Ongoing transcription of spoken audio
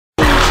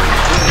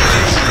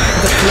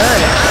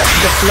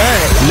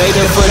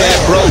Later for that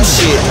broke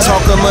shit.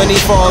 Talk of money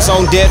falls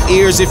on deaf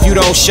ears if you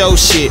don't show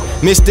shit.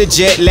 Mr.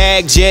 Jet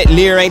Lag, Jet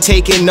Lear ain't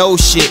taking no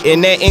shit.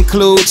 And that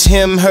includes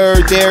him,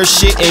 her, their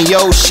shit, and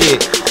yo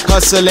shit.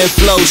 Hustle and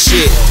flow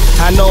shit.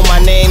 I know my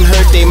name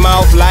hurt they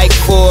mouth like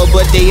four,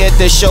 but they at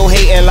the show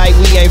hating like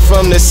we ain't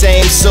from the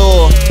same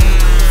soil.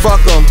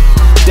 Fuck 'em.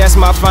 That's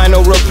my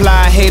final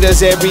reply.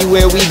 Haters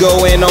everywhere we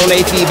go, and on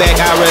they feedback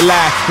I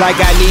rely.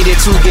 Like I needed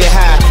to get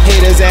high.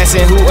 Haters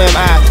asking who am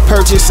I?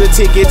 Purchase a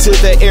ticket to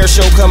the air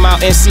show, come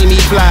out and see me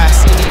fly.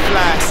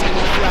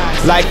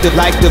 Like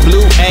the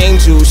Blue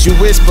Angels. You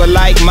whisper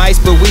like mice,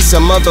 but we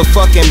some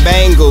motherfucking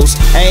bangles.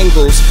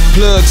 Angles,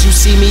 plugs, you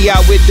see me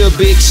out with the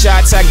big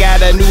shots. I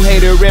got a new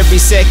hater every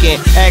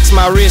second. Ask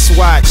my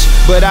wristwatch,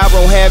 but I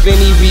won't have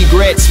any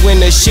regrets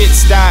when the shit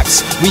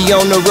stops. We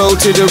on the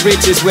road to the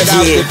riches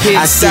without the pit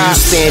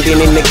stops.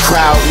 Standing in the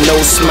crowd, no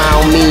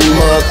smile, mean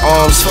mug,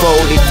 arms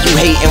folded. You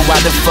hating,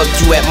 why the fuck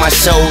you at my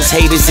shows?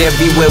 Haters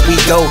everywhere we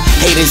go,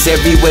 haters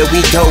everywhere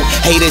we go,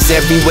 haters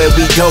everywhere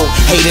we go,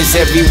 haters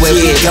everywhere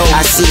we go.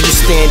 I see you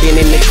standing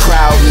in the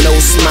crowd, no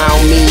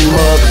smile, mean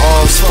mug,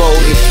 arms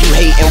folded. You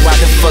hating, why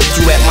the fuck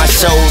you at my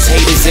shows?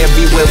 Haters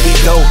everywhere we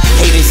go,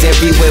 haters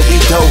everywhere we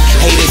go,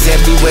 haters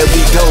everywhere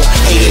we go,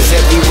 haters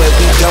everywhere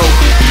we go.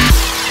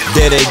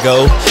 There they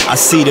go, I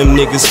see them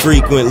niggas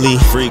frequently.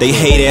 They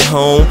hate at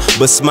home,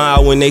 but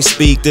smile when they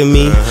speak to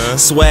me.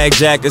 Swag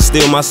jacket,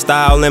 still my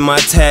style and my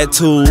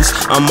tattoos.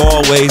 I'm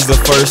always the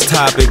first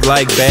topic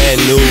like bad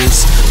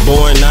news.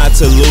 Born not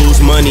to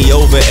lose money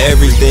over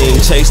everything.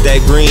 Chase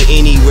that green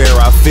anywhere,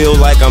 I feel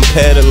like I'm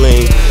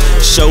pedaling.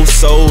 Show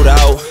sold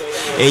out,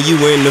 and you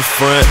in the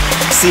front.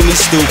 See me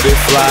stupid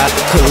fly,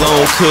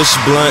 cologne kush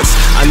blunts.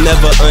 I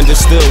never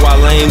understood why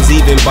lames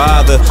even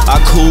bother. I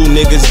cool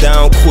niggas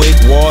down quick,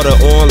 water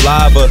on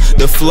lava.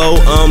 The flow,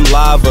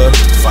 lava.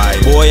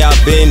 Boy, I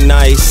been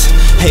nice.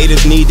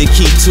 Haters need to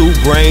keep two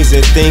brains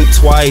and think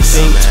twice.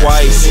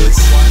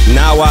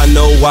 Now I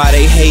know why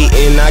they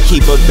hating. I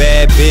keep a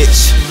bad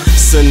bitch.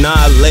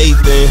 Sanaa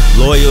Lathan,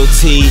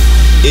 loyalty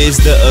is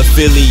the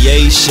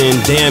affiliation.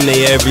 Damn,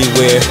 they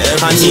everywhere.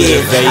 I need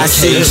a vacation. I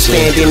see you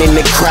standing in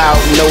the crowd,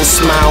 no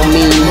smile,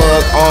 mean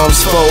mug,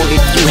 arms folded.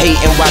 You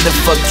hating, why the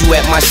fuck you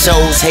at my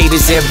shows?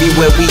 Haters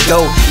everywhere we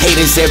go,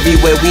 haters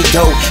everywhere we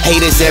go,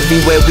 haters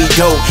everywhere we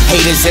go,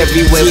 haters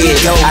everywhere we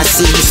go. I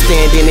see you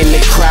standing in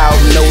the crowd,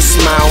 no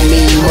smile,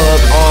 mean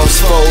mug, arms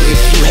folded.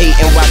 You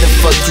hating, why the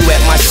fuck you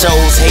at my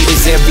shows?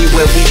 Haters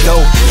everywhere we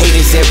go,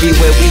 haters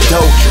everywhere we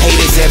go,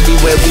 haters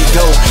everywhere we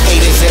go,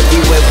 haters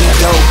everywhere we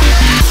go.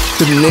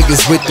 Them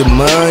niggas with the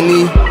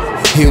money,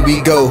 here we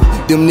go.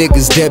 Them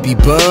niggas that be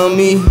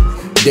bummy,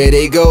 there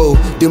they go.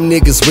 Them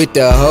niggas with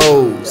the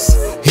hoes,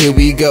 here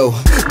we go.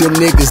 Them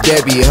niggas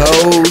that be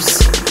hoes,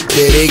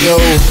 there they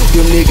go.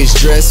 Them niggas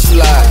dress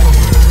fly,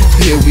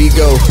 here we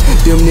go.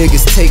 Them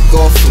niggas take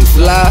off and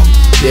fly,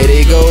 there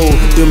they go.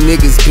 Them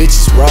niggas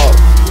bitches raw,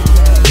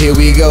 here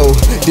we go.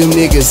 Them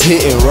niggas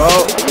hitting raw,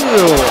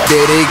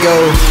 there they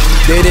go.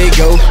 There they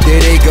go, there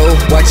they go.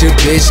 Watch your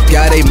bitch,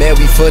 got they mad,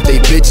 we fuck they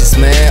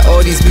bitches, man.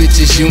 All these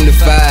bitches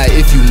unified.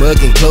 If you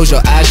muggin', close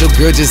your eyes, your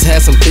girl just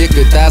had some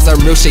thicker thighs. Our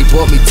milkshake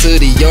brought me to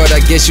the yard, I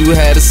guess you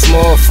had a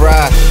small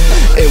fry.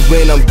 And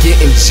when I'm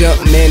getting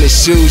jumped, man, the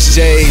shoes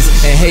J's.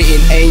 And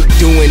hating ain't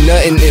doing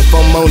nothing if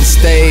I'm on the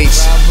stage.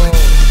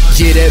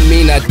 Yeah, that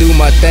mean I do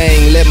my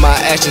thing. Let my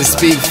actions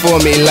speak for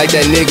me like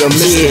that nigga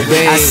Mr.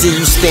 Bang. I see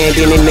you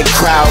standing in the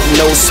crowd,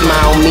 no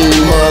smile, mean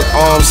mug,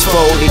 arms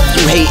folded.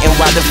 You hating,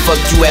 why the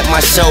fuck you at my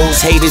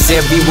shows? Haters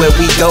everywhere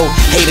we go,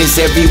 haters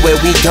everywhere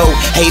we go,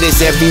 haters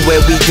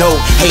everywhere we go,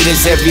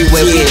 haters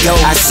everywhere we go.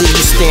 I see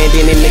you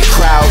standing in the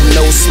crowd,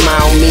 no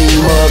smile, mean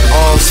mug,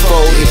 arms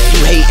folded.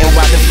 You hating,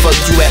 why the fuck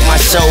you at my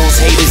shows?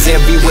 Haters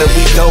everywhere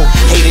we go,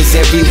 haters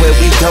everywhere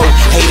we go,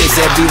 haters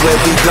everywhere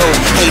we go,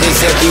 haters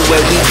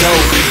everywhere we go.